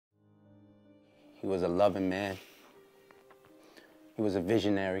He was a loving man. He was a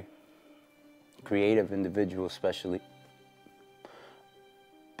visionary, creative individual especially.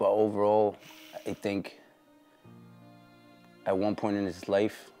 But overall, I think at one point in his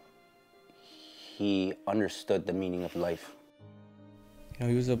life, he understood the meaning of life. You know,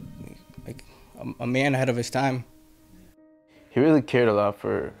 he was a man ahead of his time. He really cared a lot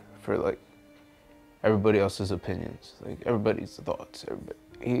for like everybody else's opinions, like everybody's thoughts.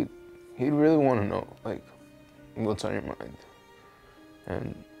 He'd really want to know like what's on your mind,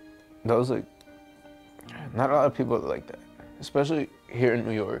 and that was like not a lot of people like that, especially here in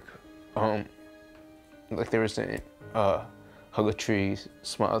New York. Like they were saying, hug a tree,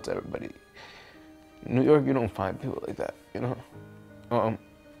 smile to everybody. In New York, you don't find people like that, you know.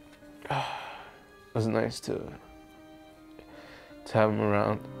 It was nice to have him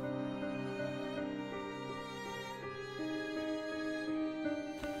around.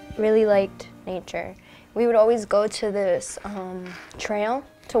 Really liked nature. We would always go to this trail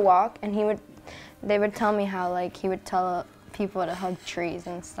to walk, and they would tell me how like he would tell people to hug trees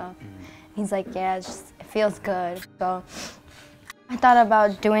and stuff. He's like, yeah, it feels good. So I thought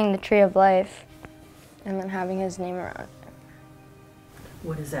about doing the Tree of Life and then having his name around it.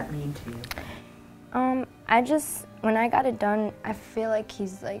 What does that mean to you? When I got it done, I feel like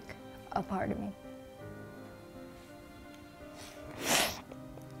he's like a part of me.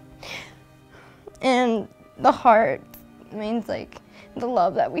 And the heart means like the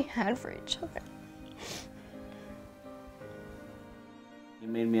love that we had for each other. It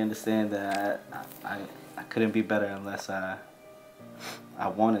made me understand that I couldn't be better unless I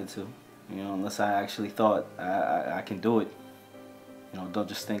wanted to, you know, unless I actually thought I can do it. You know, don't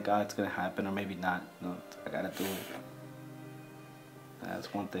just think, oh, it's gonna happen or maybe not. No, I gotta do it.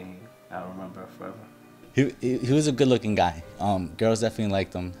 That's one thing I'll remember forever. He was a good-looking guy. Girls definitely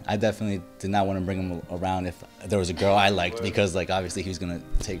liked him. I definitely did not want to bring him around if there was a girl I liked, because like obviously he was gonna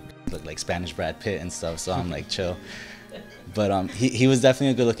look like Spanish Brad Pitt and stuff. So I'm like, chill. But he was definitely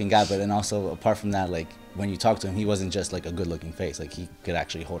a good-looking guy. But then also apart from that, like when you talk to him, he wasn't just like a good-looking face. Like he could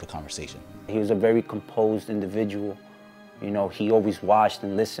actually hold a conversation. He was a very composed individual. You know, he always watched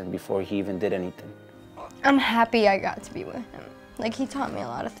and listened before he even did anything. I'm happy I got to be with him. Like he taught me a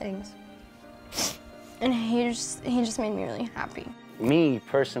lot of things. And he just made me really happy. Me,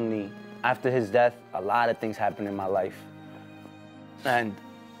 personally, after his death, a lot of things happened in my life. And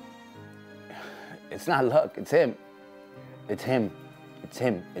it's not luck, it's him. It's him, it's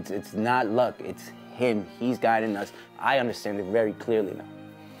him. It's not luck, it's him. He's guiding us. I understand it very clearly now.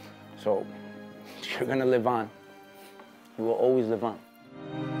 So, you're gonna live on. You will always live on.